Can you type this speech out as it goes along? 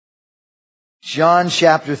John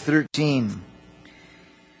chapter 13.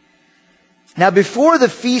 Now before the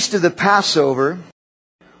feast of the Passover,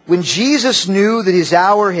 when Jesus knew that his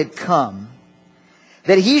hour had come,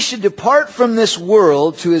 that he should depart from this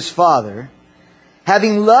world to his Father,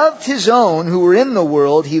 having loved his own who were in the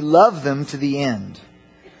world, he loved them to the end.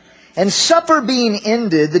 And supper being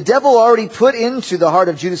ended, the devil already put into the heart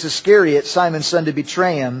of Judas Iscariot, Simon's son, to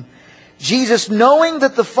betray him. Jesus, knowing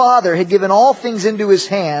that the Father had given all things into his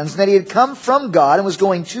hands, and that he had come from God and was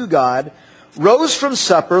going to God, rose from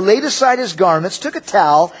supper, laid aside his garments, took a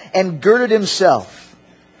towel, and girded himself.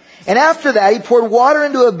 And after that he poured water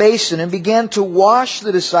into a basin and began to wash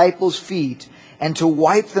the disciples' feet and to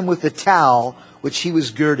wipe them with the towel which he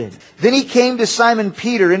was girded. Then he came to Simon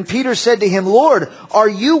Peter, and Peter said to him, Lord, are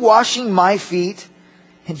you washing my feet?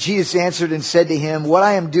 And Jesus answered and said to him, What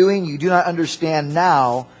I am doing you do not understand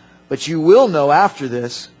now, but you will know after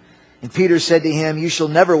this. And Peter said to him, You shall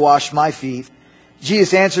never wash my feet.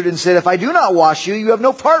 Jesus answered and said, If I do not wash you, you have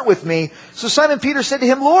no part with me. So Simon Peter said to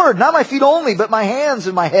him, Lord, not my feet only, but my hands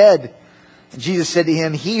and my head. And Jesus said to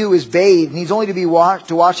him, He who is bathed needs only to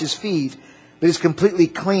wash his feet, but is completely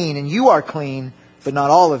clean. And you are clean, but not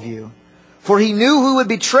all of you. For he knew who would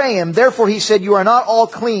betray him. Therefore he said, You are not all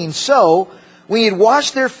clean. So when he had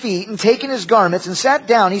washed their feet and taken his garments and sat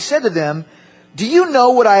down, he said to them, Do you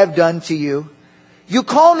know what I have done to you? You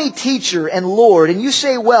call me teacher and Lord, and you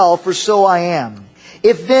say, Well, for so I am.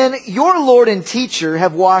 If then your Lord and teacher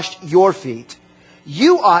have washed your feet,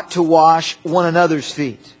 you ought to wash one another's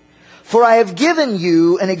feet. For I have given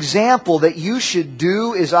you an example that you should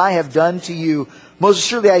do as I have done to you. Most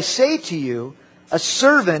assuredly I say to you, a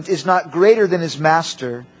servant is not greater than his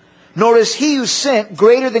master, nor is he who sent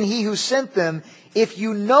greater than he who sent them. If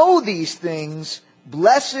you know these things,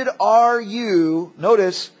 blessed are you,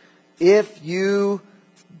 notice, if you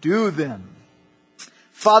do them.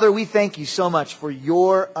 Father, we thank you so much for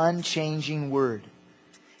your unchanging word.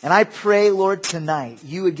 And I pray, Lord, tonight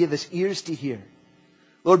you would give us ears to hear.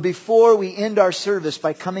 Lord, before we end our service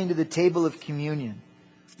by coming to the table of communion,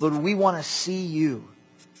 Lord, we want to see you.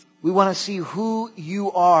 We want to see who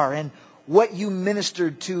you are and what you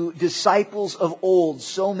ministered to disciples of old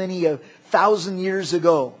so many 1,000 years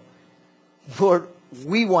ago. Lord,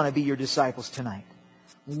 we want to be your disciples tonight.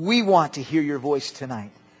 We want to hear your voice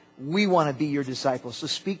tonight. We want to be your disciples. So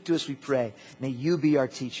speak to us, we pray. May you be our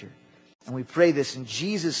teacher. And we pray this in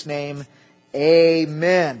Jesus' name.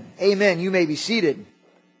 Amen. Amen. You may be seated.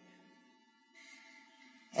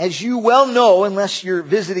 As you well know, unless you're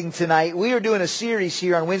visiting tonight, we are doing a series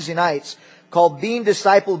here on Wednesday nights called Being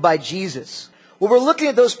Discipled by Jesus. Well, we're looking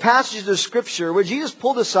at those passages of Scripture where Jesus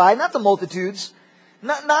pulled aside, not the multitudes,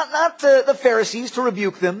 not the Pharisees to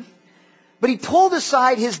rebuke them, but he pulled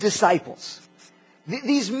aside his disciples.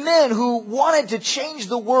 These men who wanted to change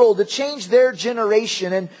the world, to change their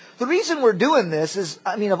generation. And the reason we're doing this is,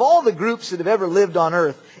 of all the groups that have ever lived on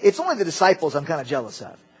earth, it's only the disciples I'm kind of jealous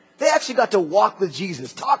of. They actually got to walk with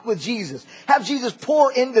Jesus, talk with Jesus, have Jesus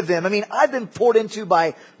pour into them. I've been poured into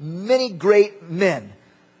by many great men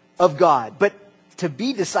of God. But to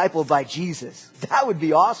be discipled by Jesus, that would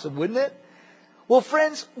be awesome, wouldn't it? Well,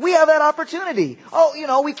 friends, we have that opportunity.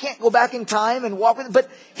 We can't go back in time and walk with him,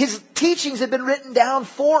 but his teachings have been written down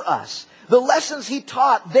for us. The lessons he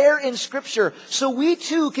taught there in Scripture, so we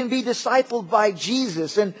too can be discipled by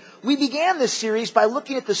Jesus. And we began this series by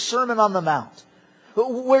looking at the Sermon on the Mount,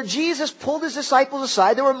 where Jesus pulled his disciples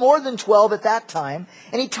aside. There were more than 12 at that time.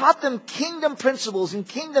 And he taught them kingdom principles and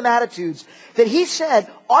kingdom attitudes that he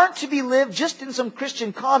said aren't to be lived just in some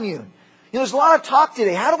Christian commune. There's a lot of talk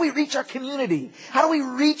today. How do we reach our community? How do we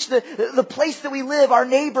reach the place that we live, our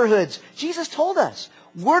neighborhoods? Jesus told us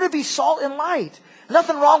we're to be salt and light.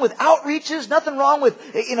 Nothing wrong with outreaches, nothing wrong with,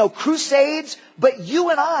 crusades. But you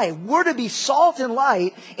and I, we're to be salt and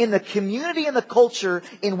light in the community and the culture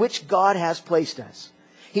in which God has placed us.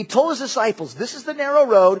 He told his disciples, this is the narrow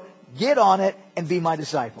road, get on it and be my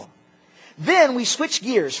disciple. Then we switched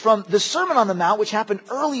gears from the Sermon on the Mount, which happened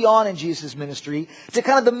early on in Jesus' ministry, to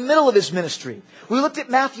kind of the middle of his ministry. We looked at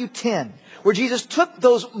Matthew 10, where Jesus took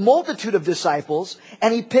those multitude of disciples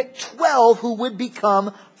and he picked 12 who would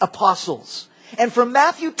become apostles. And from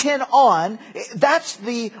Matthew 10 on, that's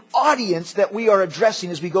the audience that we are addressing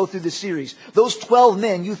as we go through this series. Those 12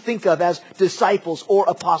 men you think of as disciples or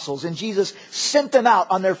apostles. And Jesus sent them out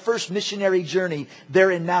on their first missionary journey there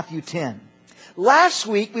in Matthew 10. Last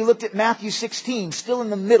week, we looked at Matthew 16, still in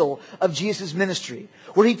the middle of Jesus' ministry,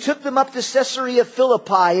 where he took them up to Caesarea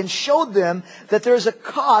Philippi and showed them that there is a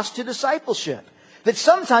cost to discipleship. That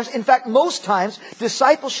sometimes, in fact, most times,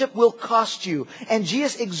 discipleship will cost you. And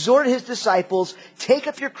Jesus exhorted his disciples, take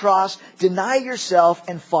up your cross, deny yourself,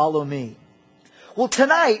 and follow me. Well,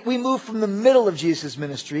 tonight we move from the middle of Jesus'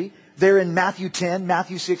 ministry, there in Matthew 10,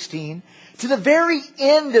 Matthew 16, to the very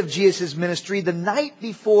end of Jesus' ministry, the night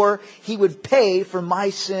before he would pay for my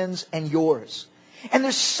sins and yours. And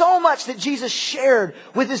there's so much that Jesus shared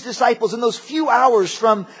with his disciples in those few hours,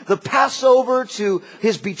 from the Passover to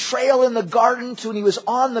his betrayal in the garden to when he was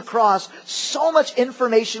on the cross. So much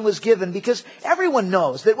information was given, because everyone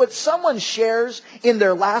knows that what someone shares in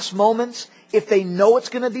their last moments, if they know it's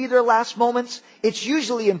going to be their last moments, it's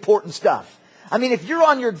usually important stuff. I mean, if you're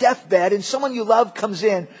on your deathbed and someone you love comes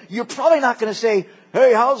in, you're probably not going to say,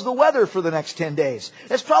 "Hey, how's the weather for the next 10 days?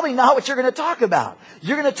 That's probably not what you're going to talk about.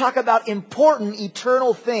 You're going to talk about important,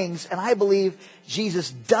 eternal things. And I believe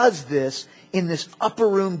Jesus does this in this upper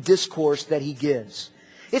room discourse that he gives.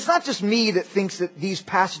 It's not just me that thinks that these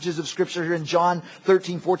passages of Scripture here in John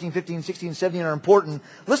 13, 14, 15, 16, 17 are important.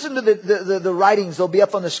 Listen to the writings. They'll be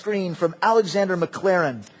up on the screen from Alexander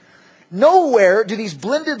McLaren. Nowhere do these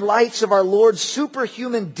blended lights of our Lord's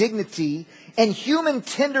superhuman dignity and human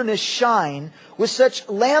tenderness shine with such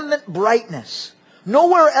lambent brightness.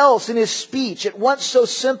 Nowhere else in his speech, at once so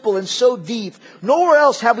simple and so deep, nowhere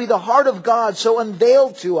else have we the heart of God so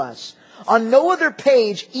unveiled to us. On no other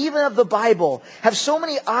page, even of the Bible, have so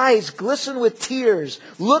many eyes glistened with tears,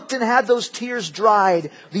 looked and had those tears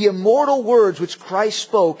dried. The immortal words which Christ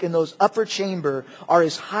spoke in those upper chamber are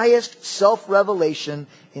his highest self-revelation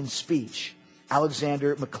in speech.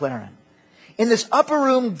 Alexander McLaren. In this upper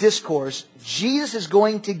room discourse, Jesus is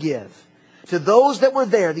going to give to those that were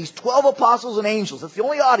there, these 12 apostles and angels, that's the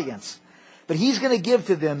only audience, but he's going to give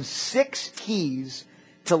to them 6 keys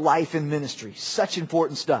to life and ministry. Such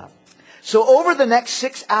important stuff. So over the next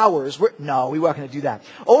 6 hours, we weren't going to do that.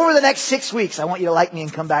 Over the next 6 weeks, I want you to like me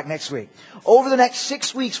and come back next week. Over the next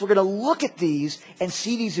 6 weeks, we're going to look at these and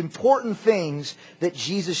see these important things that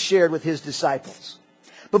Jesus shared with his disciples.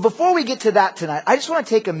 But before we get to that tonight, I just want to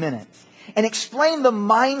take a minute and explain the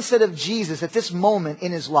mindset of Jesus at this moment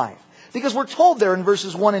in his life. Because we're told there in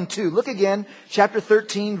verses 1 and 2. Look again, chapter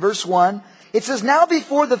 13, verse 1. It says, "Now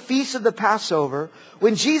before the feast of the Passover,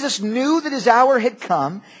 when Jesus knew that his hour had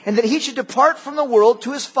come, and that he should depart from the world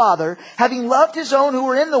to his Father, having loved his own who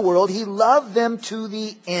were in the world, he loved them to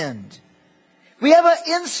the end." We have an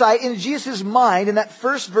insight into Jesus' mind in that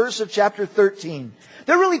first verse of chapter 13.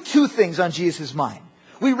 There are really 2 things on Jesus' mind.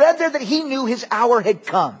 We read there that he knew his hour had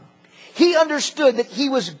come. He understood that he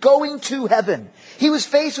was going to heaven. He was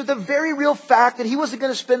faced with the very real fact that he wasn't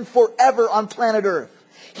going to spend forever on planet Earth.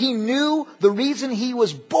 He knew the reason he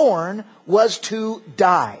was born was to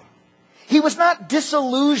die. He was not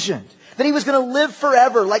disillusioned that he was going to live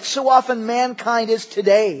forever like so often mankind is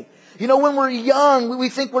today. You know, when we're young, we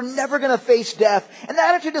think we're never going to face death. And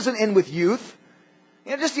that attitude doesn't end with youth.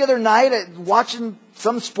 You know, just the other night, watching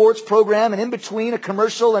some sports program, and in between a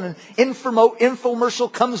commercial and an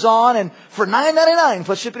infomercial comes on, and for $9.99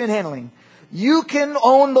 plus shipping and handling, you can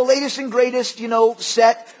own the latest and greatest,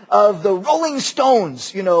 set of the Rolling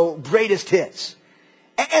Stones, greatest hits.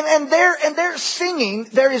 And they're singing,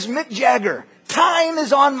 there is Mick Jagger, "Time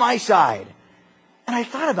is on my side." And I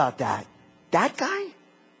thought about that. That guy?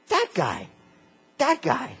 That guy? That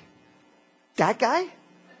guy? That guy?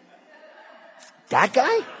 That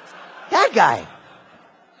guy? That guy?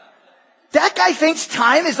 That guy thinks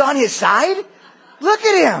time is on his side? Look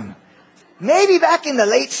at him. Maybe back in the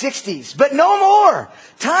late 60s, but no more.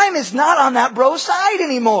 Time is not on that bro's side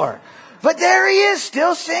anymore. But there he is,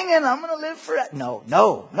 still singing, "I'm going to live forever."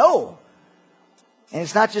 No. And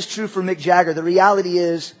it's not just true for Mick Jagger. The reality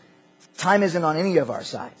is, time isn't on any of our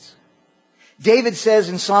sides. David says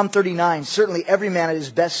in Psalm 39, "Certainly every man at his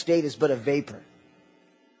best state is but a vapor."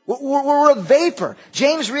 We're a vapor.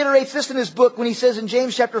 James reiterates this in his book when he says in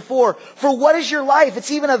James chapter 4, "For what is your life?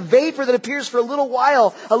 It's even a vapor that appears for a little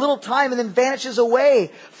while, a little time, and then vanishes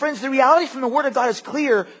away." Friends, the reality from the Word of God is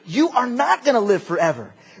clear. You are not going to live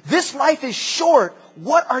forever. This life is short.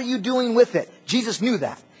 What are you doing with it? Jesus knew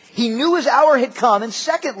that. He knew his hour had come, and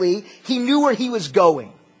secondly, he knew where he was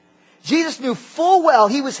going. Jesus knew full well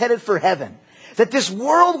he was headed for heaven. That this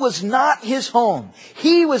world was not his home.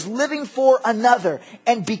 He was living for another.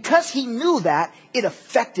 And because he knew that, it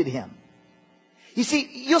affected him. You see,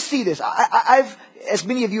 you'll see this. I've, as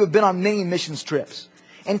many of you have been on many missions trips.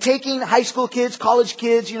 And taking high school kids, college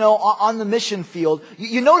kids, on the mission field,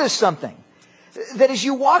 you notice something. That as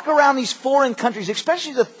you walk around these foreign countries,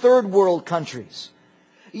 especially the third world countries,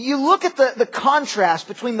 you look at the contrast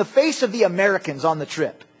between the face of the Americans on the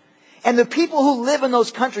trip and the people who live in those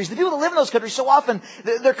countries. The people who live in those countries, so often,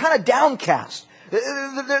 they're kind of downcast.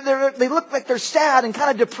 They look like they're sad and kind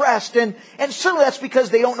of depressed. And certainly that's because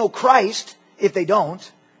they don't know Christ, if they don't.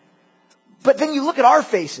 But then you look at our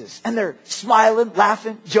faces, and they're smiling,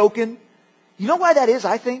 laughing, joking. You know why that is,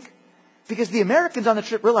 I think? Because the Americans on the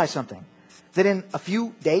trip realize something. That in a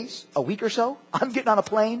few days, a week or so, I'm getting on a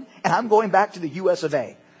plane, and I'm going back to the US of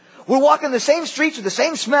A. We're walking the same streets with the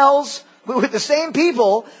same smells, with the same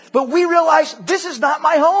people, but we realize this is not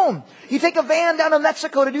my home. You take a van down to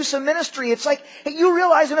Mexico to do some ministry. It's like, hey, you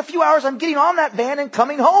realize in a few hours I'm getting on that van and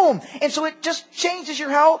coming home. And so it just changes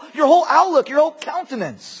your whole outlook, your whole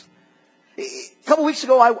countenance. A couple weeks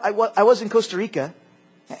ago, I was in Costa Rica.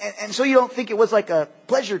 And so you don't think it was like a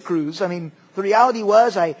pleasure cruise. I mean, the reality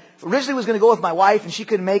was I originally was going to go with my wife, and she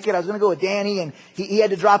couldn't make it. I was going to go with Danny, and he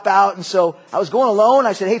had to drop out. And so I was going alone.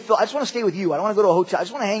 I said, hey, Phil, I just want to stay with you. I don't want to go to a hotel. I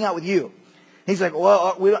just want to hang out with you. And he's like,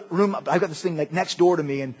 well, I've got this thing like next door to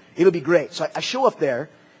me, and it'll be great. So I show up there,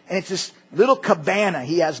 and it's this little cabana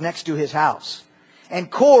he has next to his house. And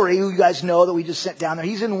Corey, who you guys know that we just sent down there,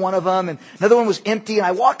 he's in one of them, and another one was empty. And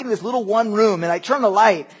I walk into this little one room, and I turn the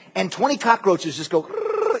light, and 20 cockroaches just go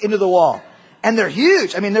into the wall. And they're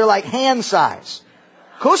huge. I mean, they're like hand size.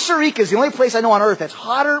 Costa Rica is the only place I know on earth that's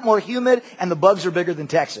hotter, more humid, and the bugs are bigger than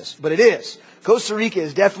Texas. But it is. Costa Rica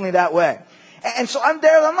is definitely that way. And so I'm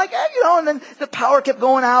there, and I'm like, and then the power kept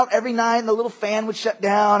going out every night, and the little fan would shut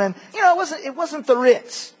down, and, it wasn't the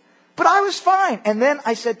Ritz. But I was fine. And then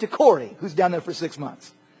I said to Corey, who's down there for 6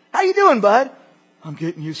 months, how you doing, bud? I'm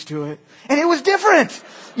getting used to it. And it was different.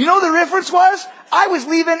 You know what the difference was? I was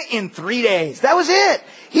leaving in 3 days. That was it.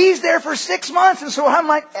 He's there for 6 months. And so I'm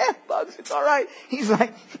like, bugs, it's all right. He's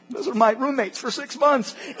like, those are my roommates for 6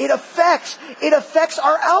 months. It affects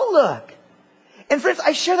our outlook. And friends,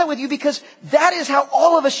 I share that with you because that is how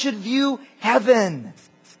all of us should view heaven.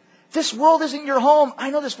 This world isn't your home.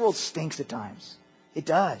 I know this world stinks at times. It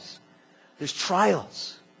does. There's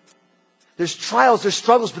trials. There's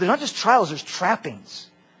struggles, but there's not just trials, there's trappings.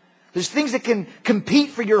 There's things that can compete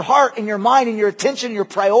for your heart and your mind and your attention and your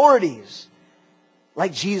priorities.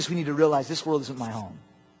 Like Jesus, we need to realize this world isn't my home.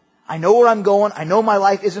 I know where I'm going. I know my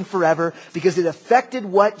life isn't forever because it affected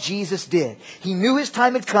what Jesus did. He knew his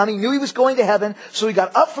time had come. He knew he was going to heaven. So he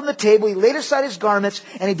got up from the table. He laid aside his garments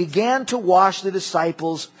and he began to wash the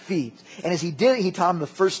disciples' feet. And as he did it, he taught them the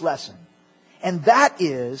first lesson. And that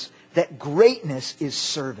is that greatness is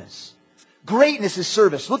service. Greatness is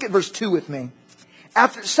service. Look at verse 2 with me.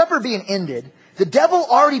 After supper being ended, the devil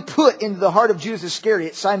already put into the heart of Judas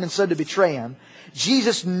Iscariot, Simon's son, to betray him.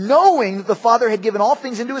 Jesus, knowing that the Father had given all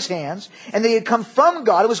things into his hands, and they had come from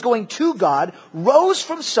God, and was going to God, rose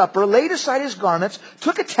from supper, laid aside his garments,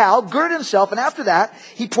 took a towel, girded himself, and after that,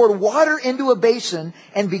 he poured water into a basin,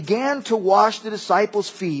 and began to wash the disciples'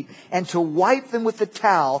 feet, and to wipe them with the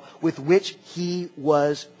towel with which he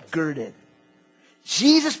was girded.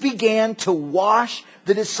 Jesus began to wash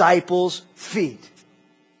the disciples' feet.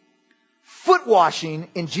 Foot washing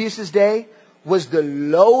in Jesus' day was the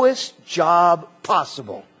lowest job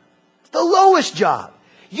possible. The lowest job.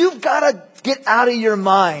 You've got to get out of your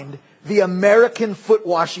mind the American foot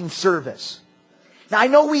washing service. Now I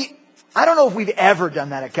don't know if we've ever done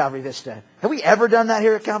that at Calvary Vista. Have we ever done that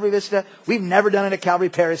here at Calvary Vista? We've never done it at Calvary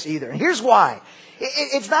Paris either. And here's why.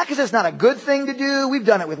 It's not because it's not a good thing to do. We've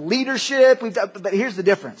done it with leadership. But here's the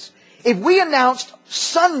difference. If we announced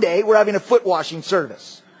Sunday we're having a foot washing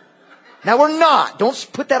service. Now we're not. Don't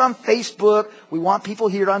put that on Facebook. We want people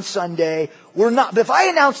here on Sunday. We're not. But if I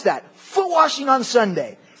announced that, foot washing on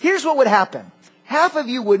Sunday, here's what would happen. Half of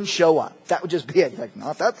you wouldn't show up. That would just be it. Like,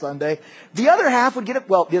 not that Sunday. The other half would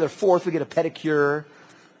the other fourth would get a pedicure.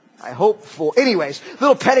 I hope anyways,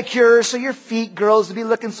 little pedicure, so your feet, girls, would be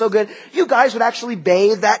looking so good. You guys would actually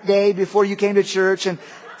bathe that day before you came to church and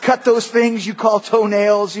cut those things you call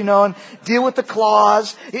toenails, and deal with the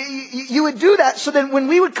claws. You would do that. So then when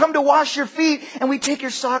we would come to wash your feet and we take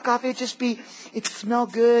your sock off, it'd smell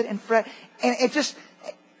good and fresh. And it's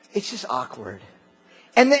just awkward.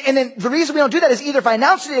 And then the reason we don't do that is either if I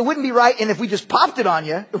announced it wouldn't be right. And if we just popped it on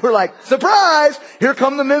you, we're like, surprise, here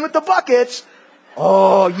come the men with the buckets.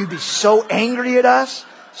 Oh, you'd be so angry at us.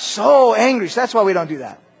 So angry. So that's why we don't do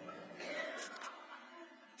that.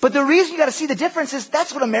 But the reason you got to see the difference is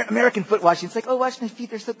that's what American foot washing. It's like, oh, wash my feet.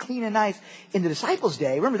 They're so clean and nice. In the disciples'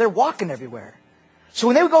 day, remember, they're walking everywhere. So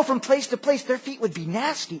when they would go from place to place, their feet would be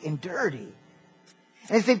nasty and dirty.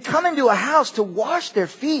 And if they'd come into a house to wash their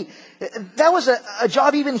feet, that was a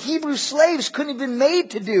job even Hebrew slaves couldn't have been made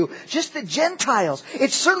to do. Just the Gentiles.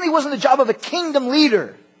 It certainly wasn't the job of a kingdom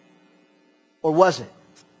leader. Or was it?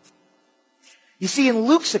 You see, in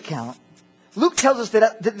Luke's account, Luke tells us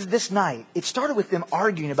that this night, it started with them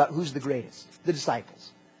arguing about who's the greatest, the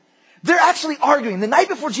disciples. They're actually arguing. The night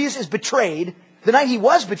before Jesus is betrayed, the night he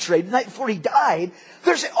was betrayed, the night before he died,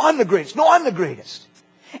 they're saying, I'm the greatest. No, I'm the greatest.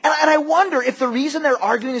 And I wonder if the reason they're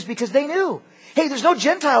arguing is because they knew, hey, there's no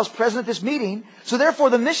Gentiles present at this meeting, so therefore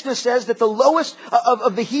the Mishnah says that the lowest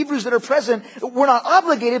of the Hebrews that are present, we're not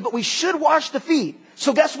obligated, but we should wash the feet.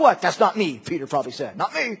 So guess what? That's not me, Peter probably said.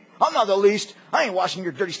 Not me. I'm not the least. I ain't washing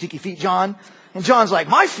your dirty, stinky feet, John. And John's like,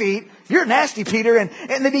 my feet? You're nasty, Peter. And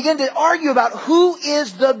they begin to argue about who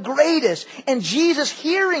is the greatest. And Jesus,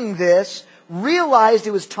 hearing this, realized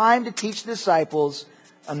it was time to teach the disciples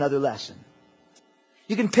another lesson.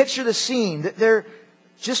 You can picture the scene that they're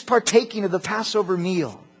just partaking of the Passover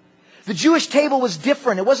meal. The Jewish table was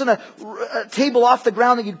different. It wasn't a table off the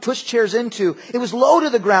ground that you'd push chairs into. It was low to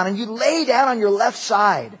the ground, and you'd lay down on your left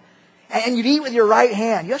side. And you'd eat with your right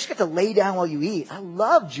hand. You actually get to lay down while you eat. I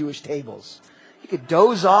love Jewish tables. You could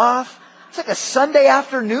doze off. It's like a Sunday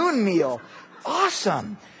afternoon meal.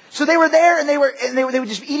 Awesome. So they were there, and they were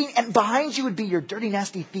just eating, and behind you would be your dirty,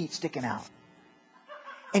 nasty feet sticking out.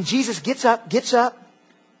 And Jesus gets up,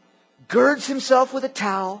 girds himself with a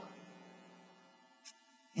towel,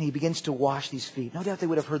 and he begins to wash these feet. No doubt they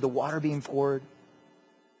would have heard the water being poured.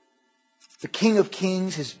 The King of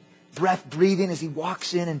Kings, his breath breathing as he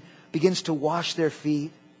walks in and begins to wash their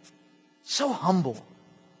feet. So humble.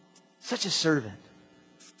 Such a servant.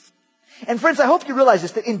 And friends, I hope you realize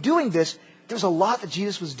this, that in doing this, there's a lot that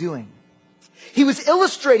Jesus was doing. He was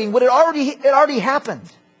illustrating what had already happened.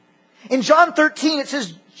 In John 13, it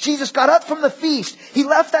says, Jesus got up from the feast. He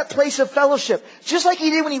left that place of fellowship, just like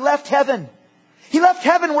he did when he left heaven. He left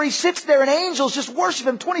heaven where he sits there and angels just worship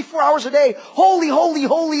him 24 hours a day. Holy, holy,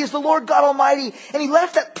 holy is the Lord God Almighty. And he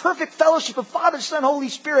left that perfect fellowship of Father, Son, Holy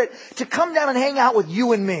Spirit to come down and hang out with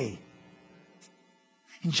you and me.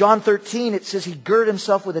 In John 13, it says he girded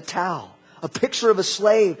himself with a towel. A picture of a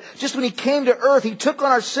slave. Just when he came to earth, he took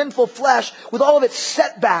on our sinful flesh with all of its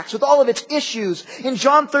setbacks, with all of its issues. In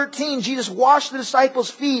John 13, Jesus washed the disciples'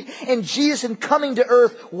 feet, and Jesus, in coming to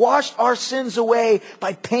earth, washed our sins away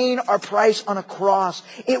by paying our price on a cross.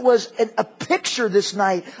 It was a picture this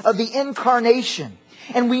night of the incarnation.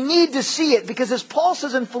 And we need to see it because, as Paul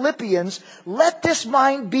says in Philippians, let this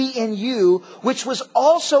mind be in you, which was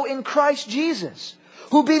also in Christ Jesus,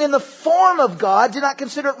 who being in the form of God, did not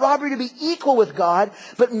consider it robbery to be equal with God,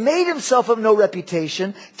 but made himself of no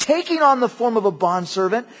reputation, taking on the form of a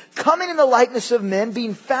bondservant, coming in the likeness of men,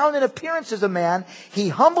 being found in appearance as a man, he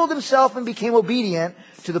humbled himself and became obedient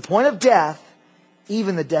to the point of death,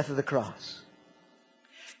 even the death of the cross.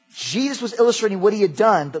 Jesus was illustrating what he had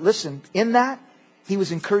done, but listen, in that, he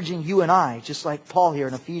was encouraging you and I, just like Paul here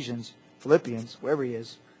in Ephesians, Philippians, wherever he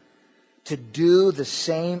is, to do the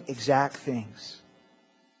same exact things.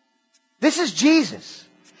 This is Jesus.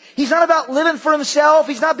 He's not about living for himself.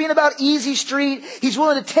 He's not being about easy street. He's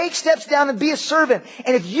willing to take steps down and be a servant.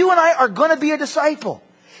 And if you and I are going to be a disciple,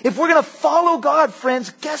 if we're going to follow God,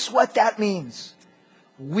 friends, guess what that means?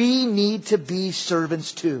 We need to be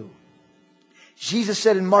servants too. Jesus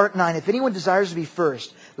said in Mark 9, if anyone desires to be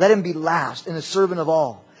first, let him be last and the servant of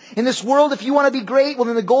all. In this world, if you want to be great, well,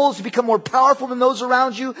 then the goal is to become more powerful than those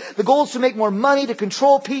around you. The goal is to make more money, to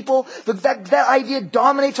control people. But that idea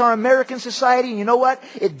dominates our American society. And you know what?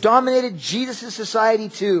 It dominated Jesus' society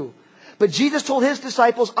too. But Jesus told his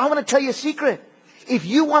disciples, I want to tell you a secret. If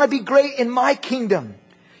you want to be great in my kingdom,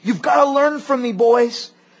 you've got to learn from me,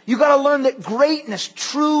 boys. You've got to learn that greatness,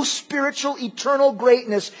 true spiritual, eternal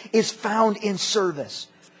greatness, is found in service.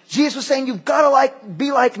 Jesus was saying, you've got to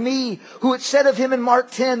be like me, who it said of him in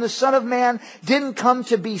Mark 10, the Son of Man didn't come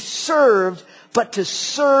to be served, but to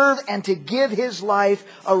serve and to give his life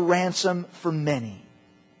a ransom for many.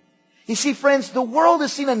 You see, friends, the world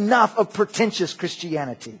has seen enough of pretentious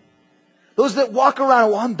Christianity. Those that walk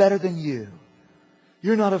around, well, I'm better than you.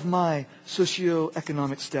 You're not of my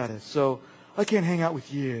socioeconomic status, so I can't hang out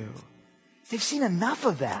with you. They've seen enough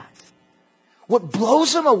of that. What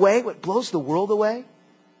blows them away, what blows the world away,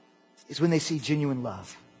 is when they see genuine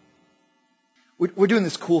love. We're doing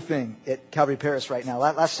this cool thing at Calvary Paris right now.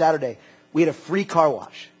 Last Saturday, we had a free car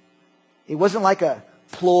wash. It wasn't like a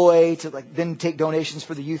ploy to then take donations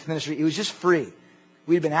for the youth ministry. It was just free.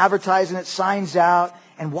 We had been advertising it, signs out,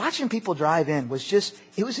 and watching people drive in it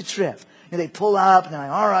was a trip. They pull up and they're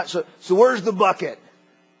like, all right, so where's the bucket?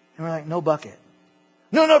 And we're like, no bucket.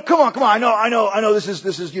 No, come on. I know this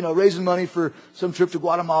is, raising money for some trip to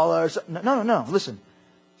Guatemala or something. No. Listen.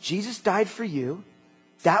 Jesus died for you.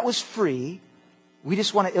 That was free. We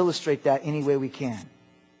just want to illustrate that any way we can.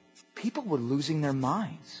 People were losing their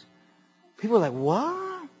minds. People were like,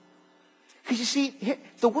 what? Because you see,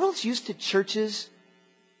 the world's used to churches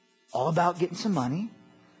all about getting some money.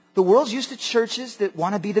 The world's used to churches that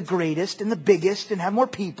want to be the greatest and the biggest and have more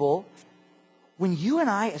people. When you and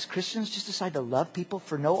I as Christians just decide to love people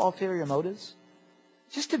for no ulterior motives,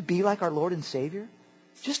 just to be like our Lord and Savior,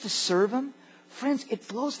 just to serve Him, friends, it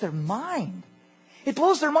blows their mind. It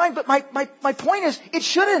blows their mind, but my point is, it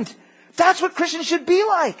shouldn't. That's what Christians should be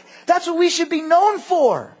like. That's what we should be known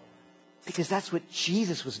for. Because that's what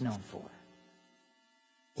Jesus was known for.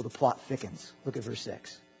 Well, the plot thickens. Look at verse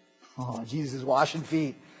 6. Oh, Jesus is washing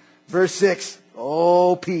feet. Verse 6.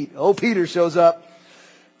 Peter shows up.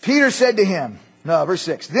 Peter said to him, verse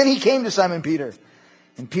 6. Then he came to Simon Peter.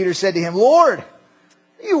 And Peter said to him, Lord,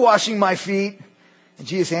 are you washing my feet? And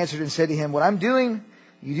Jesus answered and said to him, what I'm doing,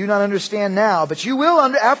 you do not understand now, but you will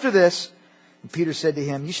after this. And Peter said to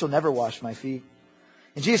him, you shall never wash my feet.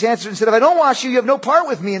 And Jesus answered and said, if I don't wash you, you have no part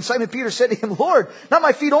with me. And Simon Peter said to him, Lord, not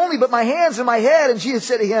my feet only, but my hands and my head. And Jesus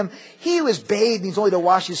said to him, he who is bathed needs only to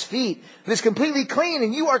wash his feet, and is completely clean,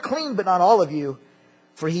 and you are clean, but not all of you.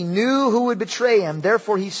 For he knew who would betray him.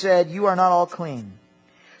 Therefore he said, you are not all clean.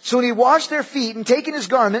 So when he washed their feet and taken his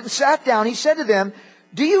garment and sat down, he said to them,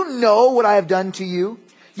 do you know what I have done to you?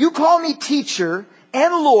 You call me teacher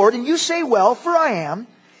and Lord, and you say, well, for I am.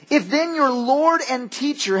 If then your Lord and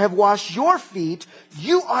teacher have washed your feet,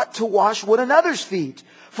 you ought to wash one another's feet.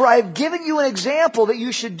 For I have given you an example that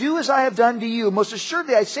you should do as I have done to you. Most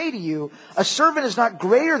assuredly I say to you, a servant is not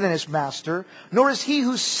greater than his master, nor is he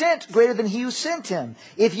who sent greater than he who sent him.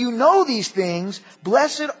 If you know these things,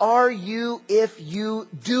 blessed are you if you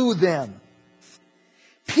do them.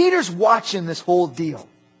 Peter's watching this whole deal.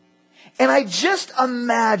 And I just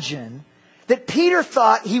imagine that Peter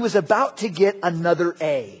thought he was about to get another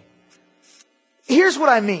A. Here's what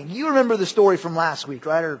I mean. You remember the story from last week,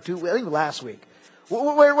 right? I think last week.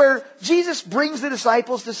 Where Jesus brings the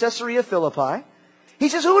disciples to Caesarea Philippi. He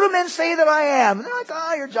says, who do men say that I am? And they're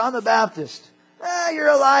like, you're John the Baptist. You're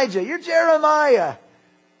Elijah. You're Jeremiah.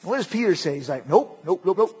 And what does Peter say? He's like, nope.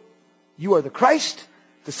 You are the Christ,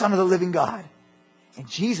 the Son of the living God. And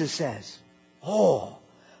Jesus says,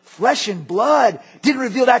 flesh and blood didn't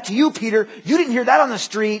reveal that to you, Peter. You didn't hear that on the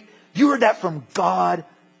street. You heard that from God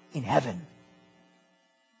in heaven.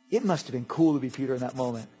 It must have been cool to be Peter in that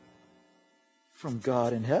moment. From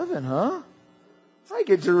God in heaven, huh? I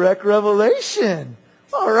get direct revelation.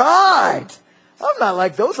 All right. I'm not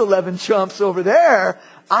like those 11 chumps over there.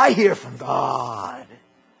 I hear from God.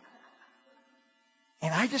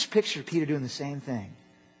 And I just picture Peter doing the same thing.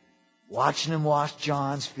 Watching him wash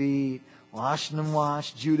John's feet. Watching him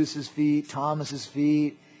wash Judas's feet, Thomas's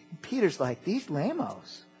feet. And Peter's like, these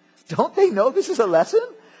lamos, don't they know this is a lesson?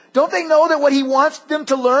 Don't they know that what he wants them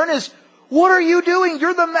to learn is, what are you doing?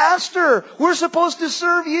 You're the master. We're supposed to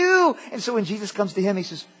serve you. And so when Jesus comes to him, he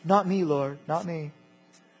says, not me, Lord, not me.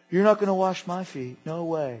 You're not going to wash my feet. No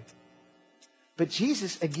way. But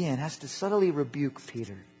Jesus, again, has to subtly rebuke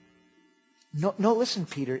Peter. No, listen,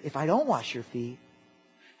 Peter, if I don't wash your feet,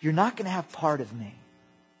 you're not going to have part of me.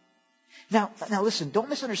 Now listen, don't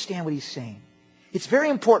misunderstand what he's saying. It's very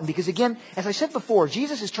important because, again, as I said before,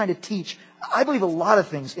 Jesus is trying to teach, I believe, a lot of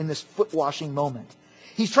things in this foot washing moment.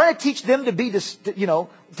 He's trying to teach them to be,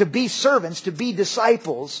 to be servants, to be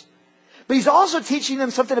disciples. But he's also teaching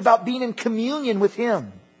them something about being in communion with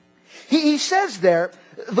him. He says there,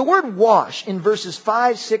 the word wash in verses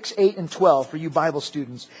 5, 6, 8, and 12 for you Bible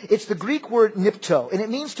students, it's the Greek word nipto, and it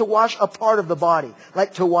means to wash a part of the body,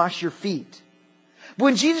 like to wash your feet. But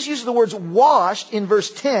when Jesus uses the words washed in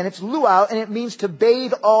verse 10, it's luau, and it means to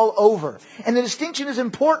bathe all over. And the distinction is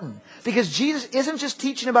important because Jesus isn't just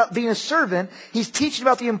teaching about being a servant, he's teaching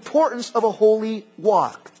about the importance of a holy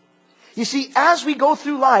walk. You see, as we go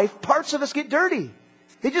through life, parts of us get dirty.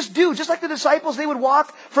 They just do. Just like the disciples, they would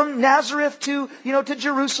walk from Nazareth to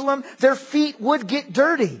Jerusalem. Their feet would get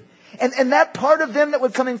dirty. And that part of them that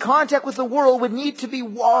would come in contact with the world would need to be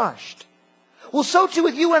washed. Well, so too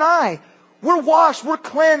with you and I. We're washed, we're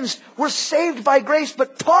cleansed, we're saved by grace,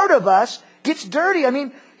 but part of us gets dirty. I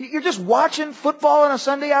mean, you're just watching football on a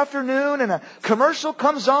Sunday afternoon and a commercial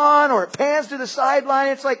comes on or it pans to the sideline.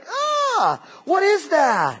 It's like, what is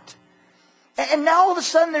that? And now all of a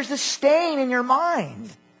sudden there's this stain in your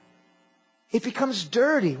mind. It becomes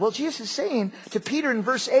dirty. Well, Jesus is saying to Peter in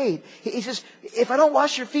verse 8, he says, if I don't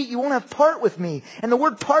wash your feet, you won't have part with me. And the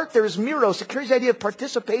word part there is miros. It carries the idea of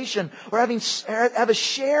participation or have a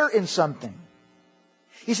share in something.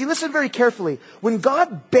 You see, listen very carefully. When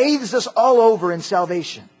God bathes us all over in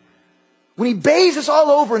salvation, when he bathes us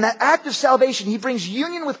all over in that act of salvation, he brings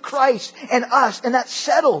union with Christ and us, and that's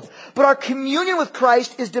settled. But our communion with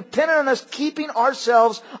Christ is dependent on us keeping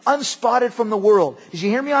ourselves unspotted from the world. Did you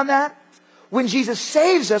hear me on that? When Jesus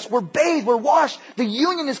saves us, we're bathed, we're washed. The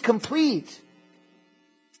union is complete.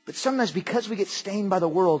 But sometimes because we get stained by the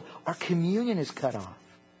world, our communion is cut off.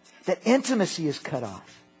 That intimacy is cut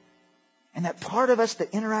off. And that part of us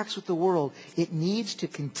that interacts with the world, it needs to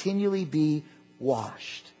continually be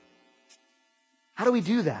washed. How do we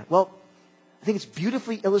do that? Well, I think it's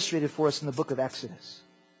beautifully illustrated for us in the book of Exodus.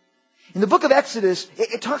 In the book of Exodus,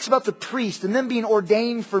 it talks about the priest and them being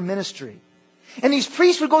ordained for ministry. And these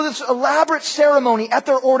priests would go to this elaborate ceremony at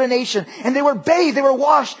their ordination. And they were bathed, they were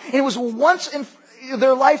washed. And it was once in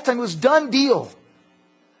their lifetime, it was done deal.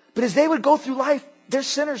 But as they would go through life, they're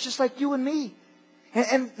sinners just like you and me.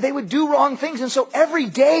 And they would do wrong things. And so every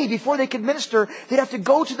day before they could minister, they'd have to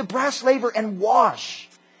go to the brass laver and wash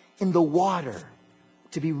in the water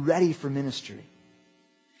to be ready for ministry.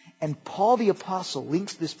 And Paul the Apostle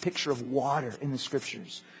links this picture of water in the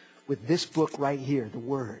Scriptures with this book right here, the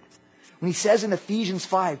Word. When he says in Ephesians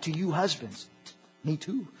 5, to you husbands, me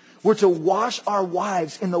too, we're to wash our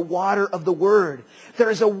wives in the water of the Word.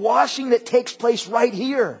 There is a washing that takes place right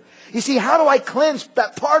here. You see, how do I cleanse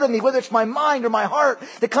that part of me, whether it's my mind or my heart,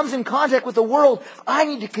 that comes in contact with the world? I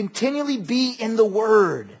need to continually be in the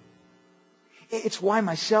Word. It's why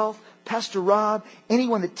myself, Pastor Rob,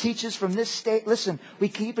 anyone that teaches from this state, listen, we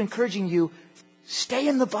keep encouraging you, stay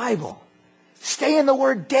in the Bible. Stay in the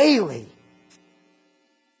Word daily.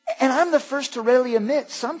 And I'm the first to readily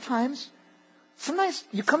admit, sometimes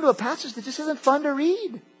you come to a passage that just isn't fun to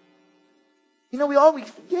read. You know, read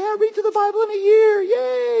through the Bible in a year,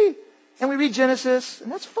 yay! And we read Genesis,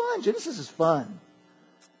 and that's fun. Genesis is fun.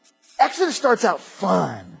 Exodus starts out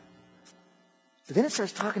fun. But then it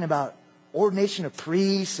starts talking about ordination of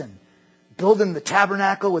priests and building the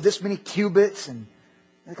tabernacle with this many cubits. And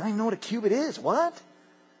I don't even know what a cubit is. What?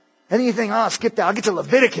 And then you think, skip that. I'll get to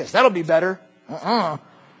Leviticus. That'll be better.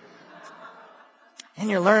 And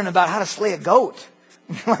you're learning about how to slay a goat.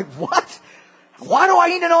 You're like, what? Why do I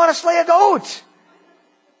need to know how to slay a goat?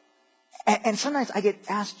 And sometimes I get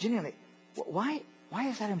asked genuinely, why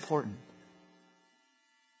is that important?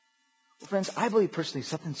 Well, friends, I believe personally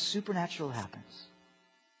something supernatural happens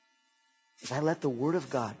as I let the Word of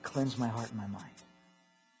God cleanse my heart and my mind.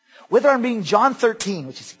 Whether I'm reading John 13,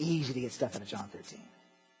 which is easy to get stuff out of John 13,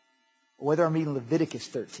 or whether I'm reading Leviticus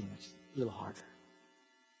 13, which is a little harder.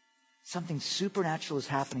 Something supernatural is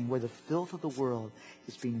happening where the filth of the world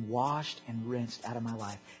is being washed and rinsed out of my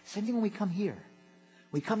life. Same thing when we come here.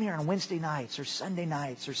 We come here on Wednesday nights or Sunday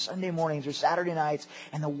mornings or Saturday nights,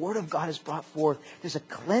 and the Word of God is brought forth. There's a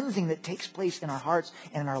cleansing that takes place in our hearts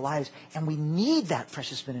and in our lives, and we need that,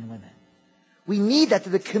 precious men and women. We need that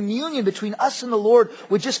the communion between us and the Lord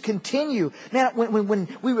would just continue. Man, when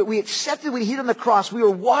we accepted what He did on the cross, we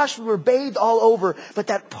were washed, we were bathed all over. But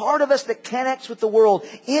that part of us that connects with the world,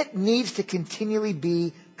 it needs to continually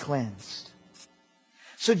be cleansed.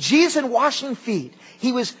 So Jesus in washing feet,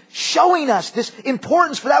 He was showing us this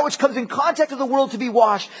importance for that which comes in contact with the world to be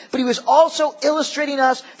washed. But He was also illustrating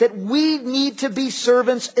us that we need to be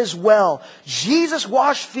servants as well. Jesus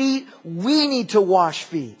washed feet, we need to wash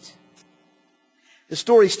feet. The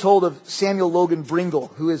story is told of Samuel Logan Bringle,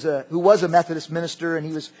 who was a Methodist minister, and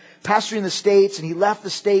he was pastoring the States, and he left the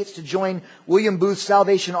States to join William Booth's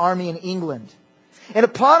Salvation Army in England. And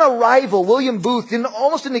upon arrival, William Booth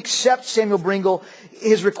almost didn't accept Samuel Bringle,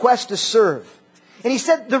 his request to serve. And he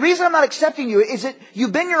said, the reason I'm not accepting you is that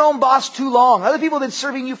you've been your own boss too long. Other people have been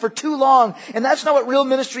serving you for too long, and that's not what real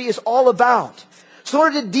ministry is all about. So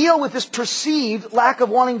in order to deal with this perceived lack of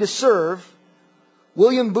wanting to serve,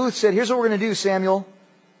 William Booth said, here's what we're going to do, Samuel.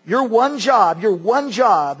 Your one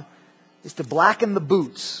job is to blacken the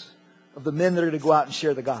boots of the men that are going to go out and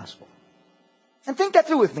share the gospel. And think that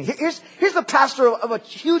through with me. Here's the pastor of a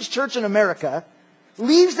huge church in America,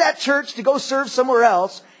 leaves that church to go serve somewhere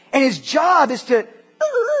else, and his job is to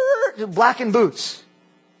blacken boots.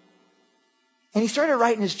 And he started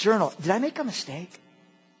writing in his journal, did I make a mistake?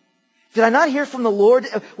 Did I not hear from the Lord?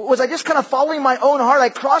 Was I just kind of following my own heart? I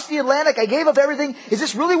crossed the Atlantic. I gave up everything. Is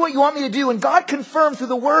this really what you want me to do? And God confirmed through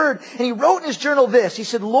the Word. And he wrote in his journal this. He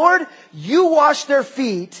said, Lord, you wash their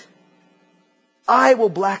feet. I will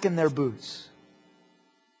blacken their boots.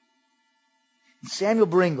 And Samuel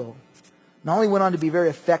Bringle not only went on to be very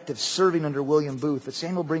effective serving under William Booth, but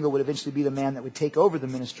Samuel Bringle would eventually be the man that would take over the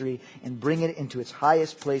ministry and bring it into its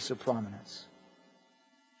highest place of prominence.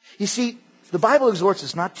 You see, the Bible exhorts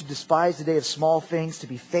us not to despise the day of small things, to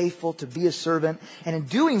be faithful, to be a servant. And in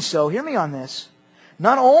doing so, hear me on this,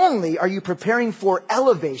 not only are you preparing for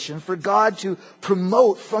elevation, for God to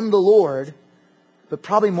promote from the Lord, but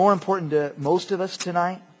probably more important to most of us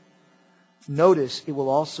tonight, notice it will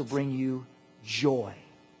also bring you joy.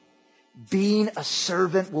 Being a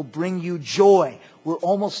servant will bring you joy. We're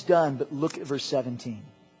almost done, but look at verse 17.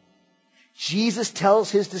 Jesus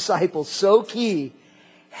tells His disciples, so key,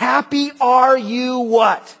 happy are you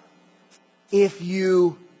what? If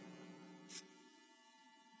you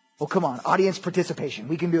Oh, come on. Audience participation.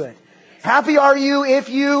 We can do it. Happy are you if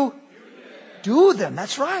you do them.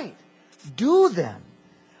 That's right. Do them.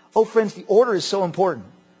 Oh, friends, the order is so important.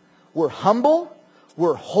 We're humble,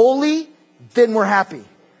 we're holy, then we're happy.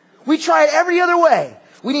 We try it every other way.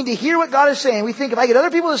 We need to hear what God is saying. We think if I get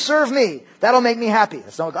other people to serve me, that'll make me happy.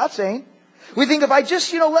 That's not what God's saying. We think if I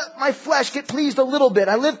just, let my flesh get pleased a little bit,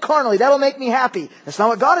 I live carnally, that'll make me happy. That's not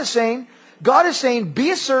what God is saying. God is saying,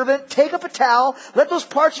 be a servant, take up a towel, let those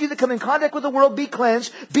parts of you that come in contact with the world be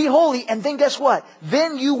cleansed, be holy, and then guess what?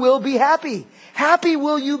 Then you will be happy. Happy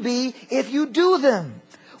will you be if you do them.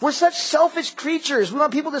 We're such selfish creatures. We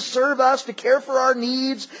want people to serve us, to care for our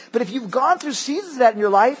needs. But if you've gone through seasons of that in your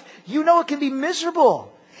life, you know it can be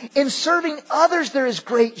miserable. In serving others, there is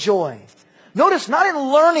great joy. Notice, not in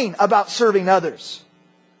learning about serving others.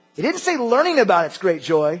 It didn't say learning about it's great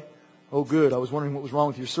joy. Oh, good. I was wondering what was wrong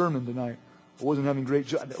with your sermon tonight. I wasn't having great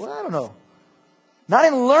joy. Well, I don't know. Not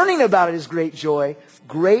in learning about it is great joy.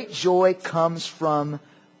 Great joy comes from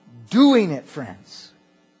doing it, friends.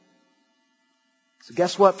 So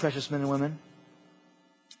guess what, precious men and women?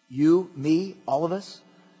 You, me, all of us,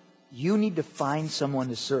 you need to find someone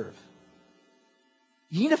to serve.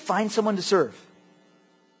 You need to find someone to serve.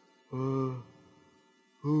 Who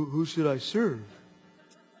should I serve?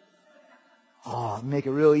 Oh, I'll make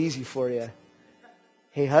it real easy for you.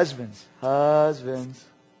 Hey, husbands,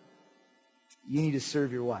 you need to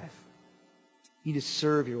serve your wife. You need to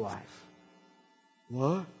serve your wife.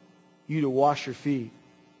 What? You need to wash her feet.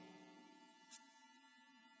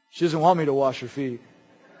 She doesn't want me to wash her feet.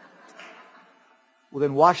 Well,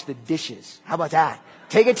 then wash the dishes. How about that?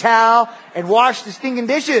 Take a towel and wash the stinking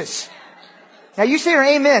dishes. Now you say your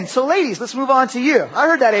amen. So ladies, let's move on to you. I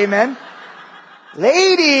heard that amen.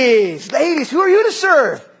 Ladies, who are you to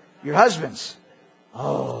serve? Your husbands.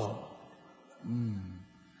 Oh.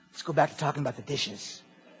 Let's go back to talking about the dishes.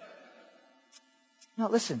 No,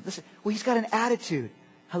 listen. Well, he's got an attitude.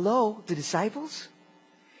 Hello, the disciples?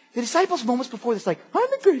 The disciples moments before this, like, I'm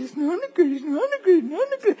the greatest, no, I'm the greatest, no, I'm the greatest, no, I'm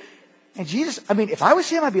the greatest. And Jesus, if I was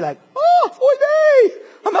him, I'd be like, oh, boy,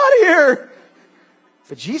 I'm out of here.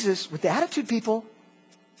 But Jesus, with the attitude people,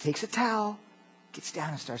 takes a towel, gets down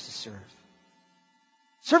and starts to serve.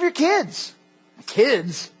 Serve your kids.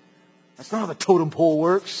 Kids? That's not how the totem pole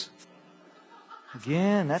works.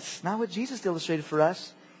 Again, that's not what Jesus illustrated for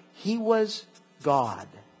us. He was God.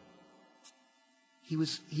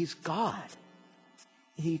 He's God.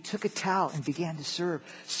 He took a towel and began to serve.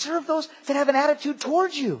 Serve those that have an attitude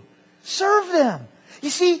towards you. Serve them.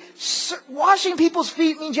 You see, washing people's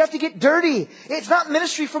feet means you have to get dirty. It's not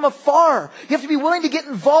ministry from afar. You have to be willing to get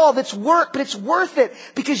involved. It's work, but it's worth it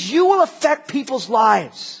because you will affect people's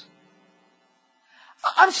lives.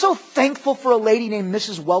 I'm so thankful for a lady named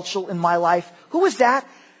Mrs. Welchel in my life. Who was that?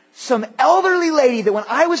 Some elderly lady that when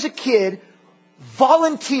I was a kid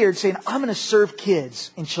volunteered saying, I'm going to serve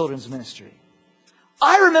kids in children's ministry.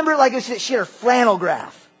 I remember it like she had her flannel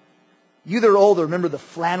graph. You that are older remember the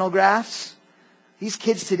flannel graphs? These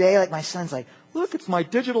kids today, like my son's like, look, it's my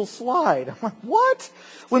digital slide. I'm like, what?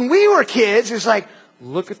 When we were kids, it was like,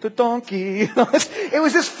 look at the donkey. It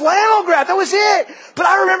was this flannel graph. That was it. But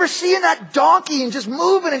I remember seeing that donkey and just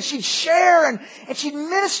moving, and she'd share and she'd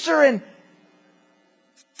minister. And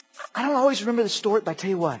I don't always remember the story, but I tell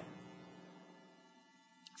you what.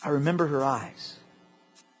 I remember her eyes.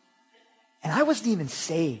 And I wasn't even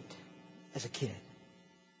saved as a kid.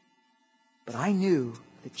 But I knew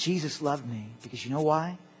that Jesus loved me because you know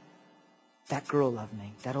why? That girl loved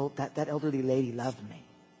me. That elderly lady loved me.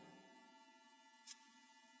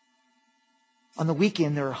 On the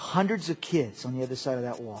weekend, there are hundreds of kids on the other side of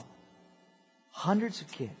that wall. Hundreds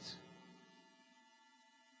of kids.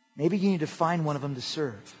 Maybe you need to find one of them to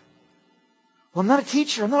serve. Well, I'm not a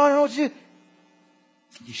teacher. I don't know what to do.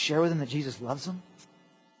 Can you share with them that Jesus loves them?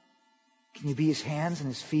 Can you be his hands and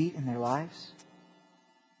his feet in their lives?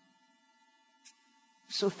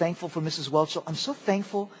 I'm so thankful for Mrs. Welchel. I'm so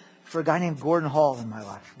thankful for a guy named Gordon Hall in my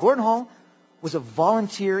life. Gordon Hall was a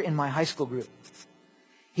volunteer in my high school group.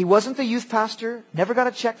 He wasn't the youth pastor, never got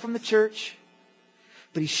a check from the church,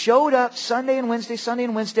 but he showed up Sunday and Wednesday,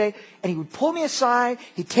 and he would pull me aside,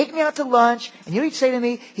 he'd take me out to lunch, and you know what he'd say to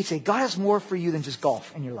me? He'd say, God has more for you than just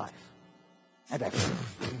golf in your life. I'd be like,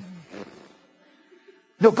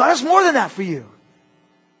 no, God has more than that for you.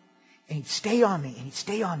 And he'd stay on me, and he'd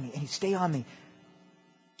stay on me, and he'd stay on me.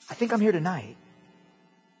 I think I'm here tonight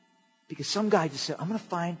because some guy just said, I'm going to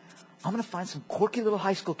find some quirky little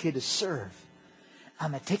high school kid to serve.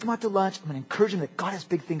 I'm going to take him out to lunch. I'm going to encourage him that God has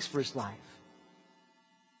big things for his life.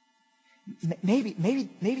 Maybe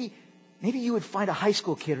you would find a high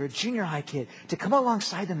school kid or a junior high kid to come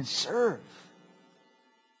alongside them and serve.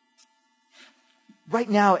 right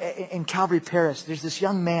now in Calvary, Paris, there's this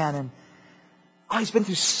young man, and he's been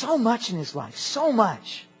through so much in his life, so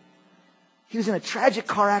much. He was in a tragic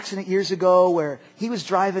car accident years ago where he was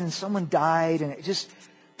driving and someone died, and it just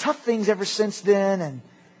tough things ever since then, and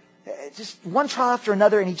just one trial after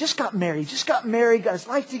another, and he just got married. Got his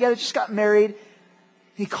life together, just got married.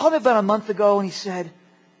 He called me about a month ago, and he said,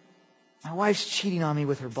 my wife's cheating on me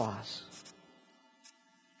with her boss.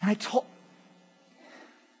 And I told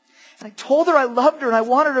her I loved her and I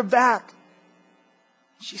wanted her back.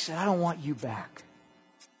 She said, I don't want you back.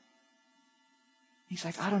 He's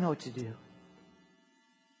like, I don't know what to do.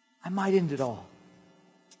 I might end it all.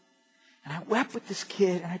 And I wept with this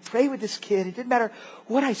kid and I prayed with this kid. It didn't matter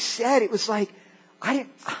what I said. It was like, I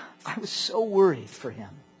was so worried for him.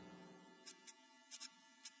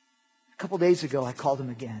 A couple days ago, I called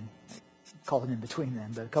him again. I called him in between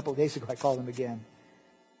them, but a couple of days ago, I called him again.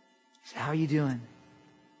 He said, how are you doing?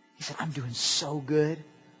 He said, I'm doing so good.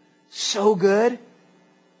 So good.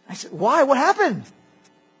 I said, why? What happened?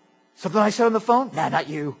 Something I said on the phone? Nah, not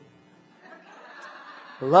you.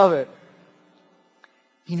 I love it.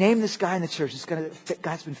 He named this guy in the church. This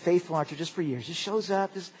guy's been faithful in our church just for years. Just shows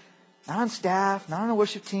up. Just not on staff, not on the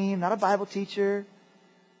worship team, not a Bible teacher.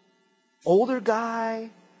 Older guy.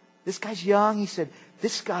 This guy's young. He said,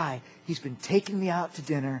 this guy, he's been taking me out to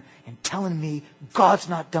dinner and telling me God's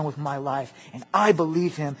not done with my life. And I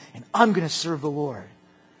believe him and I'm going to serve the Lord.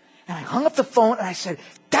 And I hung up the phone and I said,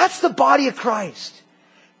 that's the body of Christ.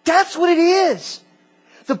 That's what it is.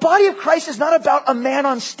 The body of Christ is not about a man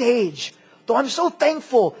on stage. Though I'm so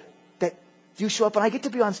thankful that you show up and I get to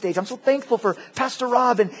be on stage. I'm so thankful for Pastor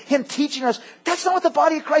Rob and him teaching us. That's not what the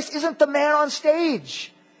body of Christ isn't, the man on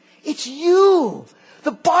stage. It's you.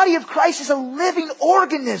 The body of Christ is a living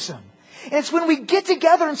organism. And it's when we get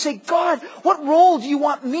together and say, God, what role do you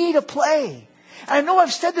want me to play? And I know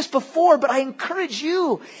I've said this before, but I encourage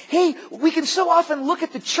you. Hey, we can so often look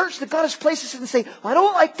at the church that God has placed us in and say, well, I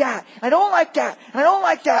don't like that. I don't like that. And I don't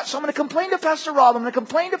like that. So I'm going to complain to Pastor Rob. I'm going to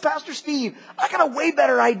complain to Pastor Steve. I got a way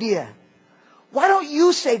better idea. Why don't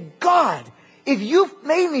you say, God, if you've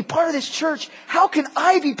made me part of this church, how can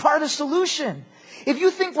I be part of the solution? If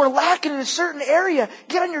you think we're lacking in a certain area,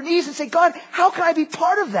 get on your knees and say, God, how can I be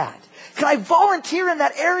part of that? Can I volunteer in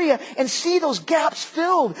that area and see those gaps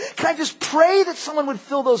filled? Can I just pray that someone would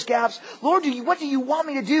fill those gaps? Lord, what do you want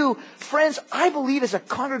me to do? Friends, I believe as a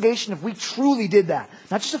congregation, if we truly did that,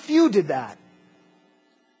 not just a few did that,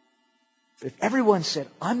 but if everyone said,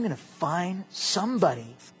 I'm going to find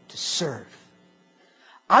somebody to serve.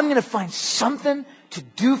 I'm going to find something to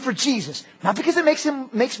do for Jesus. Not because it makes him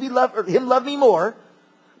love me more.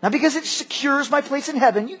 Not because it secures my place in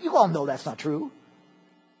heaven. You all know that's not true.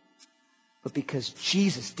 But because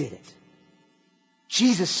Jesus did it.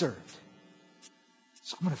 Jesus served.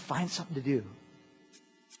 So I'm going to find something to do.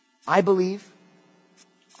 I believe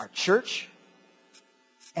our church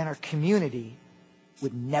and our community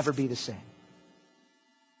would never be the same.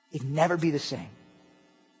 It'd never be the same.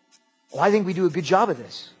 Well, I think we do a good job of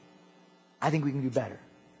this. I think we can do better.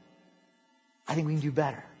 I think we can do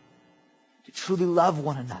better. To truly love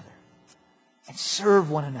one another and serve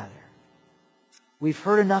one another. We've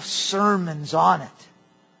heard enough sermons on it.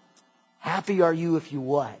 Happy are you if you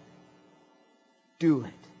what? Do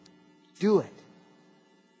it. Do it.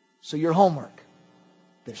 So your homework.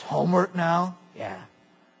 There's homework now? Yeah.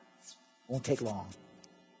 Won't take long.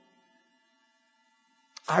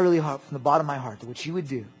 I really hope from the bottom of my heart that what you would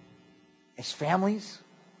do as families,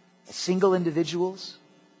 as single individuals,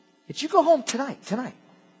 that you go home tonight,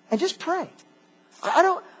 and just pray.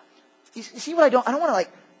 You see what I don't want to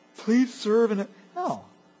like, please serve. No.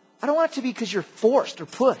 I don't want it to be because you're forced or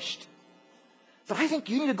pushed. But I think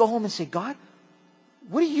you need to go home and say, God,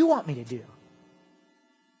 what do you want me to do?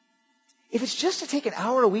 If it's just to take an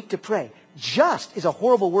hour a week to pray, just is a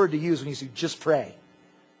horrible word to use when you say just pray.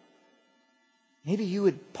 Maybe you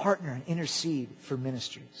would partner and intercede for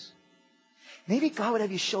ministries. Maybe God would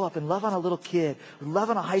have you show up and love on a little kid, or love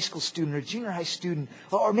on a high school student or a junior high student.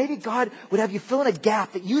 Or maybe God would have you fill in a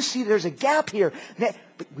gap that you see there's a gap here.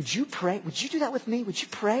 But would you pray? Would you do that with me? Would you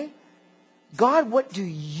pray? God, what do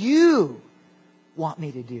you want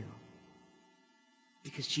me to do?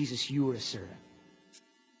 Because Jesus, you were a servant.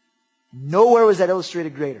 Nowhere was that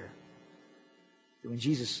illustrated greater than when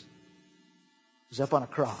Jesus was up on a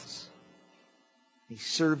cross. He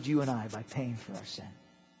served you and I by paying for our sin.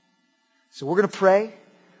 So we're going to pray.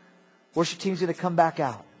 Worship team's going to come back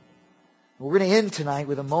out. We're going to end tonight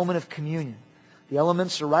with a moment of communion. The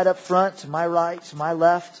elements are right up front, to my right, to my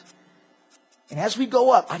left. And as we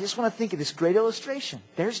go up, I just want to think of this great illustration.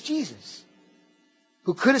 There's Jesus,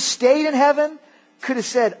 who could have stayed in heaven, could have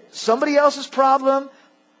said, somebody else's problem.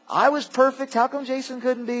 I was perfect. How come Jason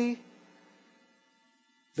couldn't be?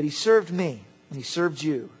 But he served me, and he served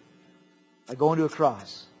you by going to a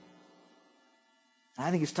cross. And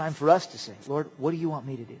I think it's time for us to say, Lord, what do you want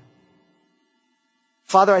me to do?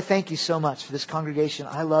 Father, I thank you so much for this congregation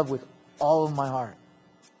I love with all of my heart.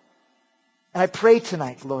 And I pray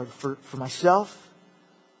tonight, Lord, for myself,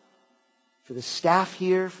 for the staff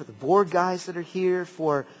here, for the board guys that are here,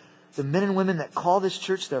 for the men and women that call this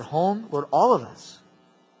church their home, Lord, all of us.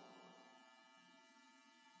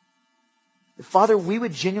 Father, we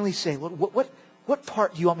would genuinely say, Lord, what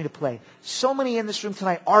part do you want me to play? So many in this room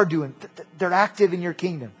tonight are doing, they're active in your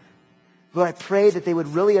kingdom. Lord, I pray that they would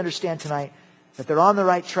really understand tonight that they're on the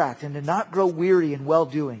right track and to not grow weary in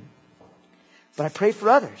well-doing. But I pray for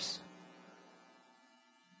others.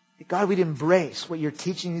 That God, we'd embrace what you're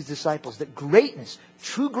teaching these disciples, that greatness,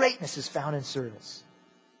 true greatness is found in service.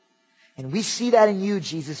 And we see that in you,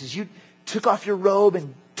 Jesus, as you took off your robe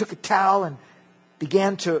and took a towel and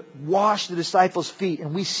began to wash the disciples' feet.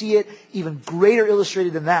 And we see it even greater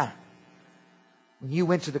illustrated than that when you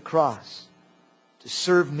went to the cross to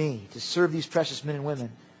serve me, to serve these precious men and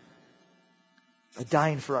women by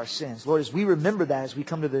dying for our sins. Lord, as we remember that, as we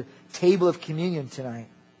come to the table of communion tonight,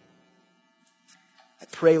 I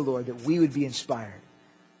pray, Lord, that we would be inspired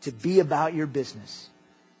to be about your business,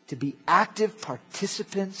 to be active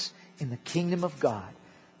participants in the kingdom of God.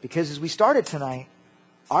 Because as we started tonight,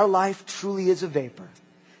 our life truly is a vapor.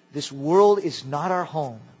 This world is not our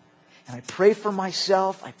home. And I pray for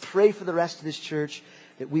myself, I pray for the rest of this church,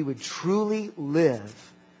 that we would truly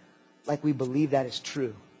live like we believe that is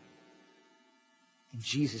true. In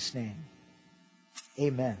Jesus' name,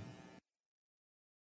 amen.